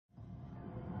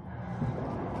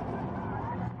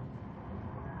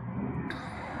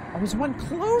was one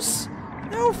close?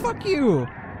 No, fuck you!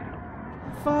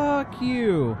 Fuck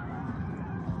you!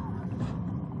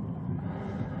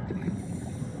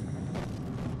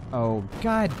 Oh,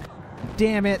 god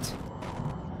damn it!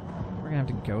 We're gonna have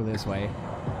to go this way.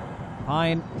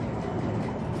 Fine.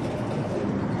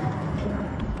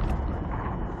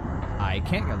 I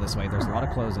can't go this way. There's a lot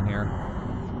of clothes in here.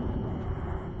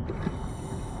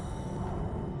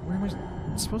 Where am I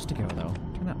supposed to go, though?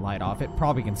 Turn that light off. It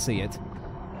probably can see it.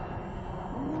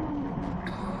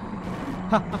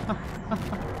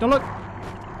 Don't look!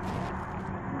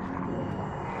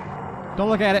 Don't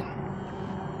look at it!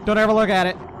 Don't ever look at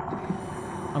it!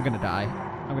 I'm gonna die.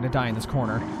 I'm gonna die in this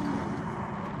corner.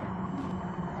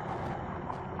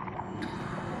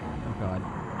 Oh god.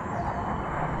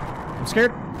 I'm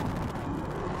scared!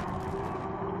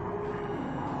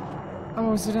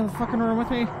 Oh, is it in the fucking room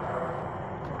with me?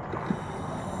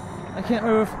 I can't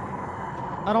move.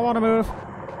 I don't want to move.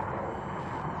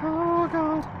 Oh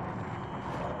god.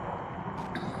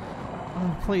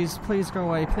 Oh, please, please go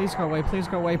away. Please go away. Please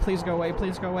go away. Please go away.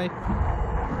 Please go away.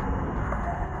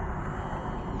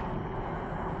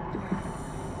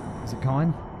 Is it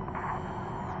gone?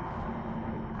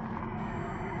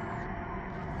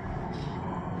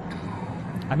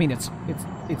 I mean,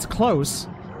 it's close,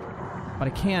 but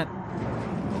I can't.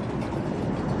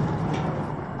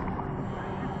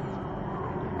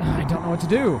 I don't know what to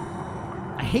do.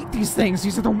 I hate these things.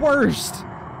 These are the worst.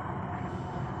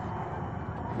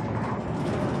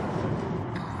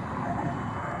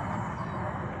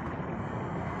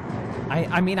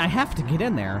 I mean, I have to get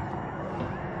in there.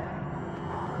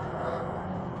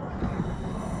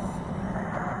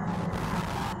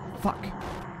 Fuck.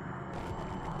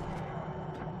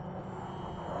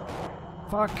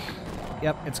 Fuck.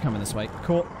 Yep, it's coming this way.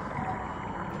 Cool.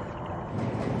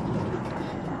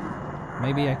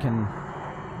 Maybe I can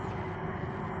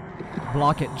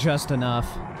block it just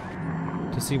enough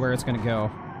to see where it's gonna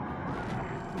go.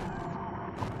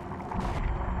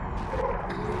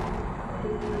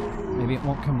 Maybe it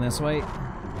won't come this way.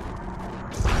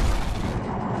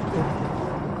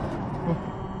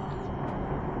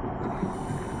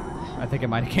 I think it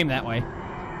might have came that way.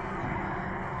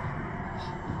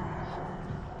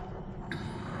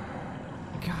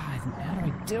 God, how do I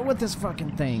deal with this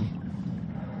fucking thing?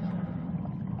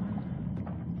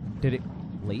 Did it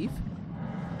leave?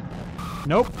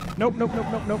 Nope. Nope, nope, nope,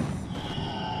 nope, nope.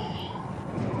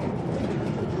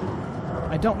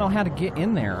 I don't know how to get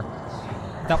in there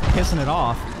without pissing it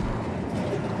off.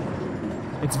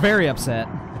 It's very upset.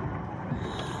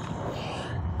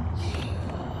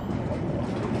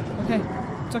 Okay,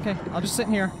 it's okay. I'll just sit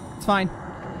in here. It's fine.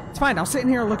 It's fine. I'll sit in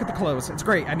here and look at the clothes. It's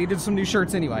great. I needed some new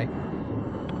shirts anyway.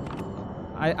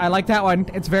 I like that one.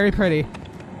 It's very pretty.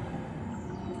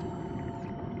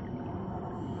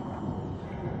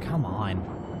 Come on.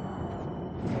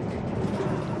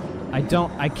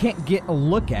 I can't get a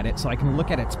look at it so I can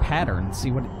look at its pattern and see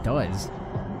what it does.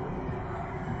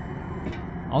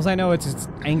 All I know is it's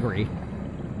angry.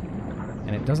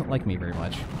 And it doesn't like me very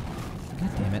much. God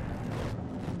damn it.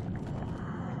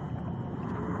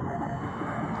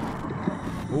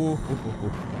 Ooh, ooh, ooh,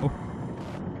 ooh, ooh.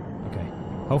 Okay.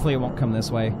 Hopefully it won't come this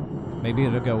way. Maybe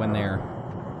it'll go in there.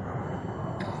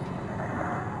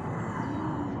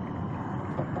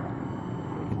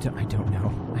 I don't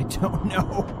know. I don't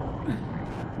know.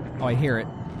 Oh, I hear it.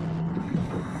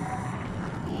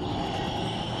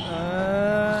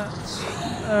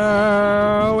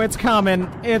 Oh, it's coming.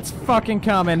 It's fucking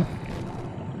coming.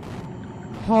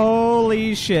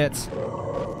 Holy shit.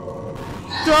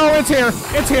 Oh, it's here!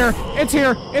 It's here! It's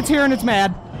here! It's here and it's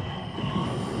mad!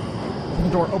 Open the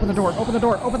door, open the door, open the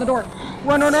door, open the door!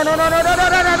 Run, run, run, run, run, run, run,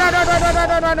 run, run, run,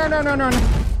 run, run, run, run, run, run!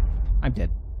 I'm dead.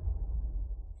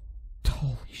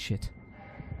 Holy shit.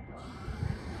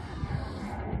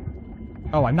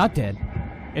 Oh, I'm not dead.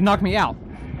 It knocked me out.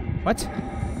 What?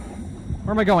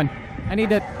 Where am I going?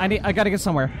 I gotta get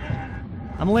somewhere.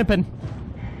 I'm limping.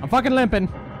 I'm fucking limping.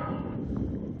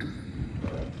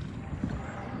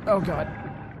 Oh god.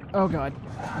 Oh god.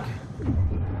 Okay.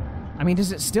 I mean,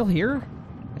 is it still here?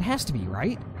 It has to be,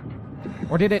 right?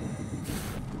 Or did it...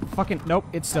 Fucking... Nope,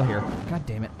 it's still here. God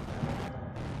damn it.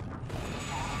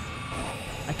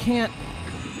 I can't...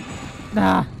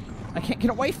 Nah. I can't get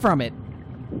away from it.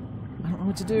 I don't know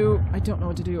what to do. I don't know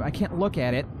what to do. I can't look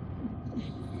at it.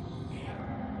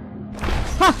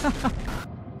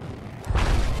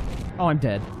 Oh, I'm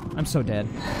dead. I'm so dead.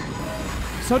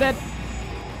 So dead.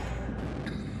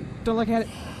 Don't look at it.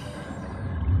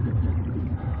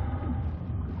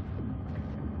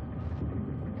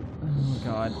 Oh,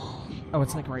 God. Oh,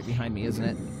 it's like right behind me, isn't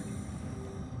it?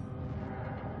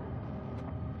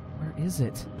 is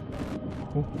it?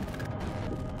 Oh.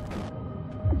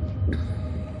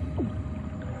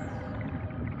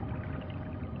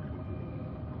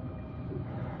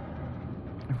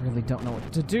 I really don't know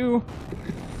what to do.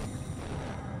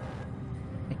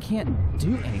 I can't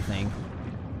do anything.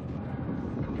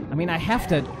 I mean, I have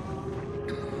to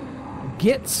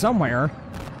get somewhere.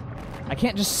 I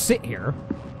can't just sit here.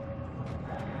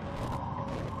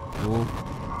 Ooh.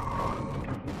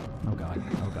 Oh god,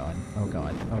 oh god, oh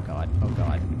god, oh god, oh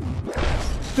god.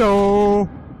 So...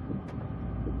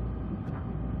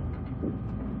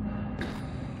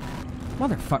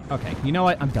 Motherfucker. Okay, you know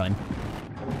what? I'm done.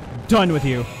 Done with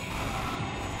you.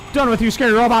 Done with you,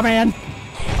 scary robot man!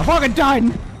 I'm fucking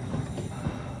done!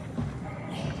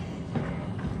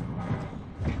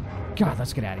 God,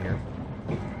 let's get out of here.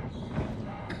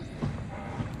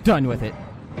 Done with it.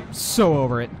 So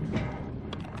over it.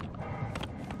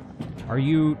 Are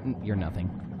you... You're nothing.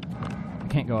 I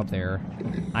can't go up there.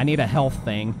 I need a health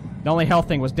thing. The only health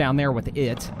thing was down there with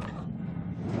it.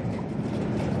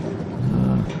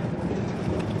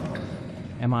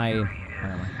 Am I... Where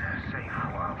am I? Safe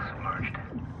while submerged.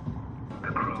 The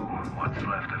crew, what's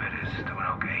left of it, is doing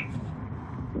okay.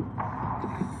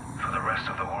 For the rest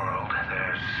of the world,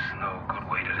 there's no good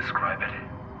way to describe it.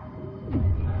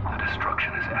 The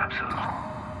destruction is absolute.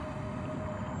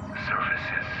 The surface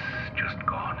is just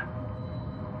gone.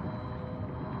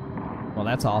 Well,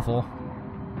 that's awful.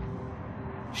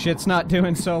 Shit's not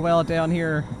doing so well down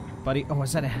here, buddy. Oh,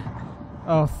 is that a...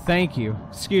 Oh, thank you.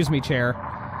 Excuse me, chair.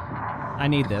 I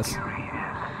need this. Safe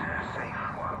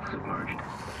while submerged.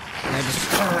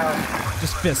 I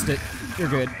just fist it. You're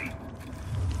good.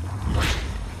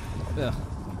 Ugh.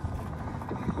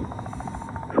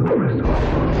 For the rest of the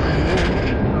world,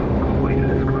 there's no good way to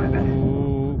describe it.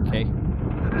 Okay.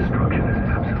 The destruction is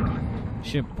absolute.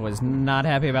 Ship was not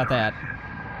happy about that.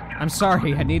 I'm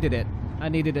sorry, I needed it. I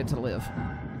needed it to live.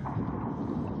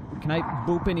 Can I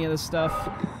boop any of this stuff?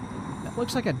 That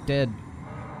looks like a dead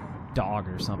dog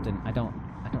or something. I don't know.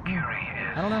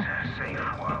 I don't know. Safe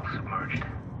while submerged.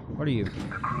 What are you? The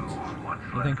crew, what's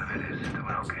Anything? left of it is doing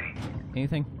okay.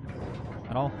 Anything?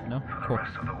 At all? No? For the Cool.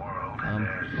 rest of the world,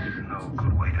 there's no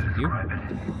good way to You? describe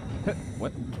it.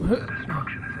 What? The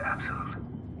destruction is absolute.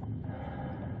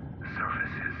 The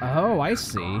surface is... Oh, I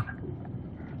see.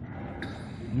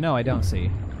 No, I don't see.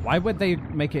 Why would they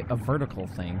make it a vertical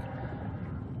thing?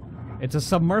 It's a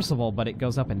submersible, but it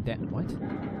goes up and down. What?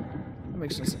 That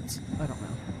makes no sense. I don't know.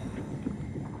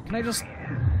 Can I just...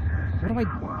 What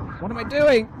am I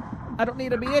doing? I don't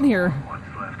need to be in here. What's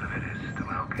left of it is doing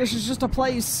okay. This is just a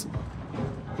place. For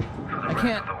the I rest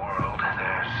can't of the world,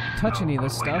 there's touch no any of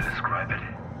this good way to stuff. describe it.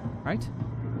 Right?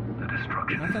 The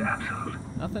destruction Nothing? is absolute.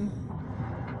 Nothing?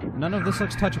 None of this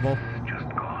looks touchable. Just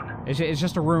gone. It's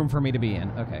just a room for me to be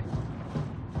in. Okay.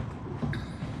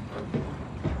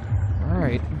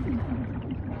 Alright.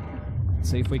 Let's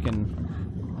see if we can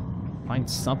find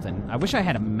something. I wish I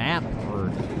had a map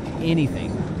or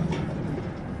anything.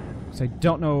 So I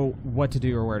don't know what to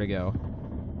do or where to go.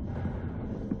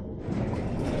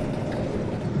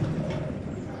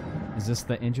 Is this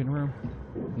the engine room?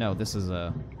 No, this is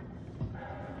a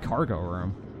cargo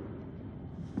room.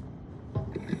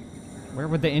 Where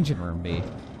would the engine room be?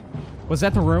 Was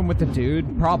that the room with the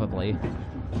dude? Probably.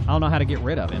 I don't know how to get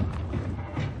rid of him.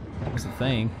 That's the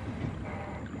thing.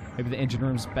 Maybe the engine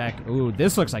room's back. Ooh,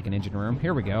 this looks like an engine room.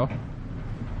 Here we go.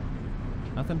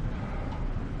 Nothing?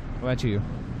 What about you?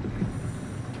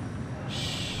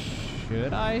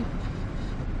 Should I?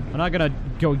 I'm not gonna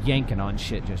go yanking on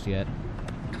shit just yet.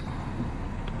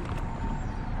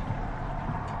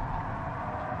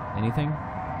 Anything? I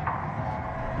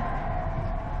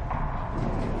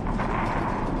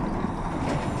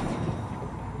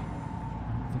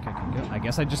think I can go. I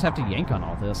guess I just have to yank on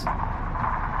all this.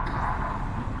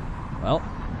 Well,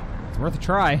 it's worth a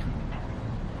try.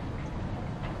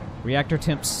 Reactor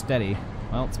temp steady.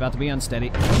 Well, it's about to be unsteady.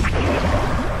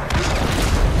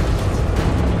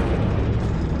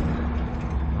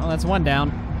 Well, that's one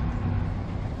down.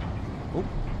 Oop.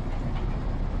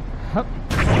 Hup.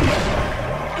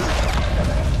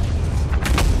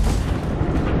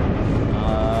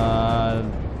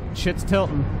 Shit's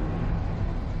tilting.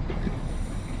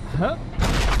 Huh?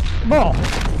 Ball.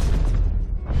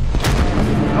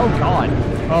 Oh god.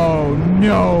 Oh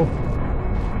no.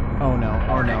 Oh no.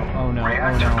 Oh no. Oh no.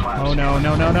 Oh no. Oh no.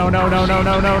 No no no no no no no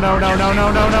no no no no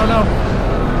no no no no.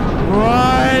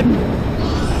 Run!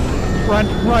 Run,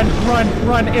 run, run,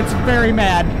 run. It's very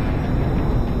mad.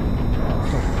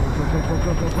 Go, go,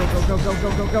 go, go, go, go, go, go,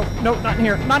 go, go. No, not in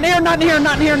here. Not in here, not in here,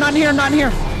 not in here, not in here, not in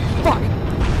here. Fuck.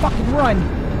 Fucking run.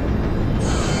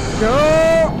 Go.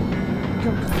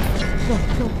 Go. Go,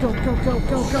 go, go, go, go,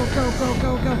 go, go, go,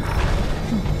 go, go.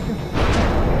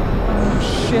 Oh,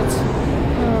 shit.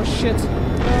 Oh, shit.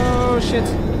 Oh, shit.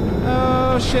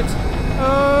 Oh, shit.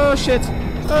 Oh, shit.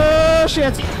 Oh,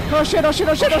 shit. Oh, shit, oh, shit,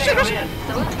 oh, shit, oh, shit, oh, shit.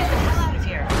 So let's get the hell out of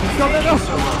here. Go, go, go.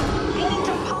 We need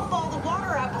to pump all the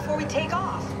water out before we take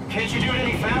off. Can't you do it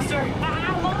any faster?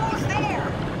 I'm almost there.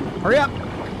 Hurry up.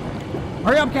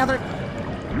 Hurry up, Catherine.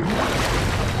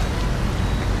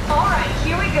 All right,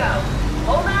 here we go.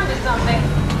 Hold on to something.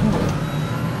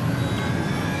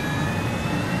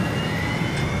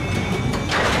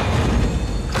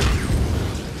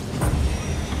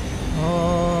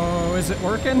 Oh, is it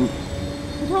working?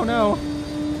 I don't know.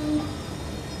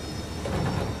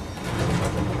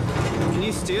 Can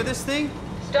you steer this thing?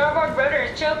 Starboard rudder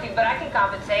is choking, but I can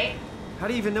compensate. How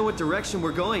do you even know what direction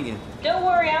we're going in? Don't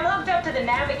worry, I'm hooked up to the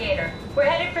navigator. We're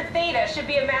headed for Theta. Should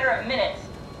be a matter of minutes.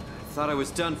 I thought I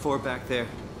was done for back there.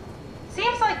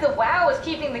 Seems like the WOW is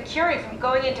keeping the Curie from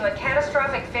going into a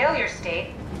catastrophic failure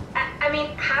state. I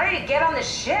mean, how did it get on the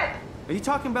ship? Are you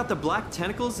talking about the black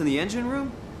tentacles in the engine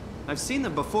room? I've seen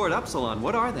them before at Upsilon.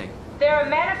 What are they? They're a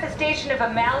manifestation of a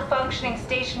malfunctioning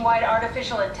station-wide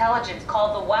artificial intelligence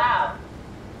called the WOW.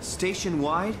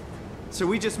 Station-wide? So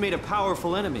we just made a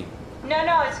powerful enemy.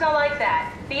 No, it's not like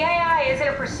that. The AI isn't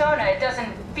a persona. It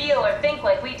doesn't feel or think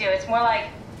like we do. It's more like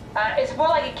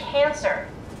a cancer.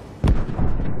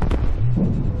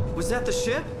 Was that the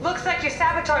ship? Looks like your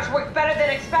sabotage worked better than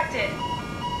expected.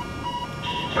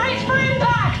 Brace for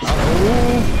impact!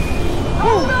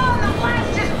 Hold on, the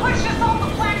blast just pushed us off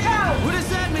the plateau! What does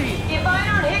that mean? If I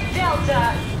don't hit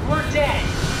Delta, we're dead.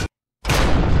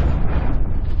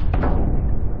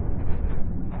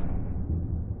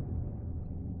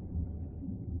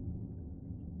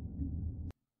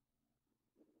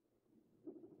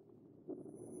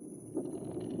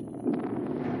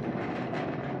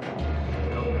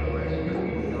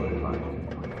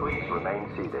 Please remain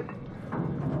seated.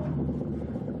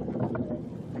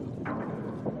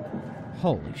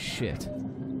 Holy shit.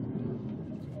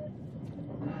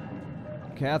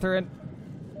 Catherine?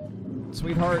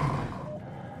 Sweetheart?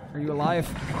 Are you alive?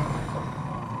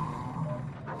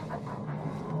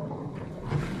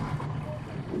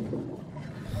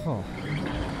 Oh.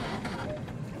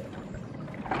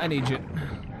 I need you.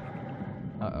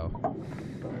 Uh-oh.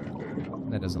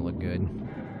 That doesn't look good.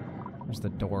 Where's the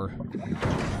door?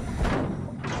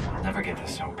 I'll never get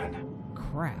this open.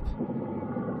 Crap.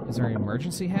 Is there an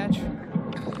emergency hatch?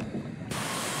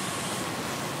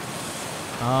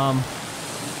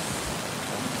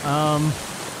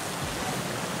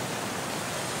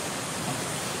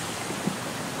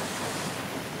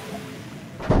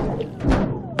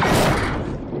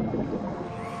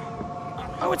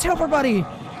 Oh, it's Helper Buddy!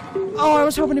 Oh, I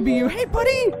was hoping to be you. Hey,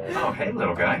 buddy! Oh, hey,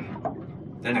 little guy.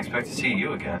 Didn't expect to see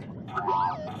you again.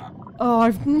 Oh,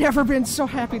 I've never been so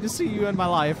happy to see you in my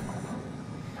life.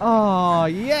 Oh,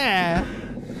 yeah!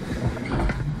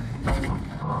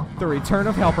 The return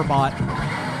of Helperbot.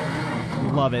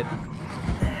 Love it.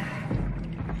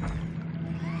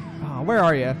 Oh, where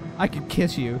are you? I could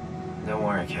kiss you. Don't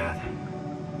worry, Kath.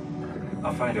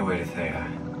 I'll find a way to Thea.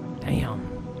 Damn.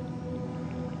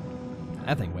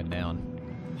 That thing went down.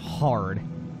 Hard.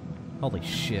 Holy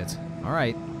shit.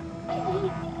 Alright.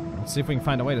 Let's see if we can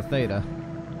find a way to Theta.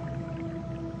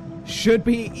 Should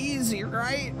be easy,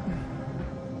 right?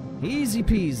 Easy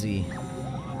peasy.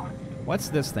 What's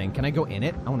this thing? Can I go in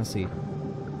it? I want to see.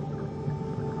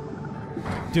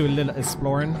 Do a little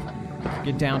exploring.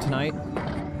 Get down tonight.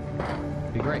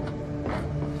 Be great.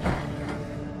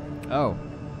 Oh.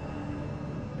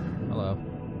 Hello.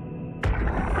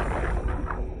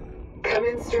 Come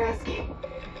in, Strasky.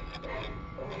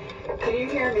 Can you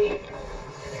hear me?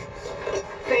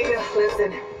 Theta,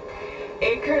 listen.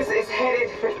 Akers is headed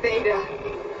for Theta.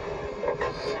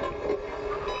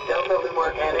 Delta Loom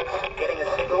Organics, getting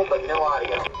a signal but no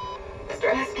audio.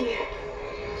 Strasky,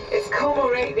 it's Como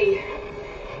Rigby.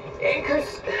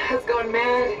 Akers has gone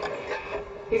mad.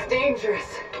 He's dangerous.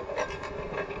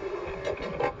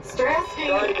 Strasky!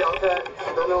 Sorry, Delta,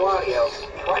 still no audio.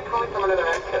 Try calling from another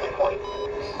access point.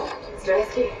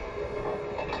 Strasky,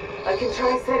 I can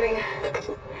try setting.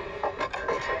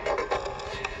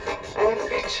 I have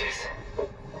pictures.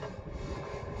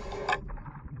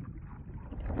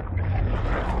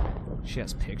 She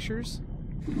has pictures?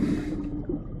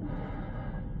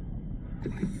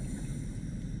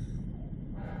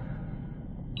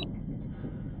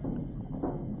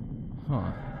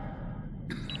 Huh.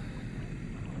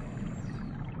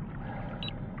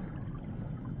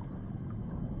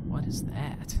 What is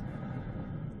that?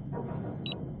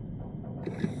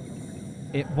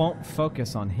 It won't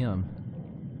focus on him.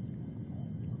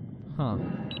 Huh.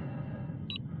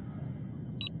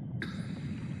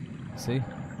 See?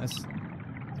 That's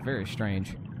very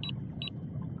strange.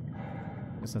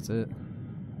 Guess that's it.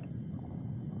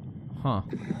 Huh.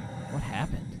 What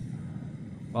happened?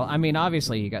 Well, I mean,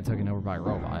 obviously he got taken over by a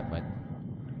robot, but...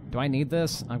 Do I need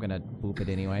this? I'm gonna boop it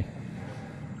anyway.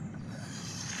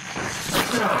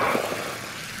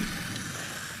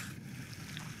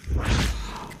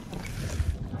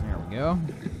 There we go.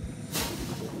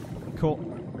 Cool.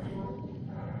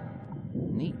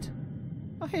 Neat.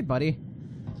 Oh, hey, buddy.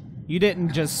 You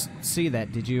didn't just see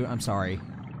that, did you? I'm sorry.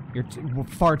 You're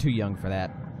far too young for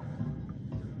that.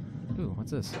 Ooh,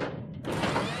 what's this?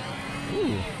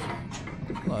 Ooh.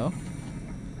 Hello.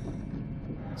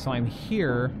 So I'm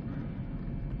here,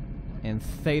 and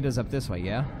theta's up this way,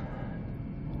 yeah?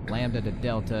 Lambda to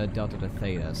delta, delta to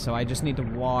theta. So I just need to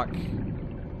walk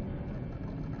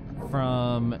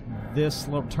from this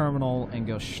little terminal and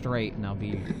go straight, and I'll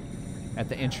be at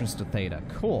the entrance to theta.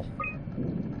 Cool.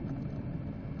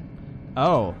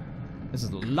 Oh. This is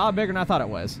a lot bigger than I thought it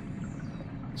was.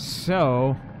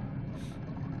 So,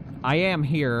 I am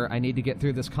here. I need to get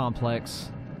through this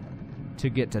complex to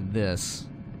get to this.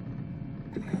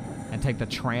 And take the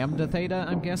tram to theta,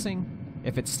 I'm guessing?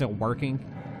 If it's still working.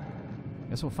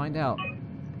 Guess we'll find out.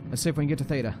 Let's see if we can get to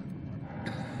theta.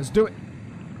 Let's do it.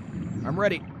 I'm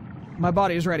ready. My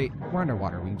body is ready. We're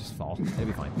underwater. We can just fall. It'll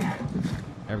be fine.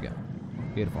 There we go.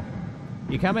 Beautiful.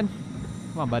 You coming?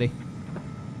 Come on, buddy.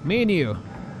 Me and you.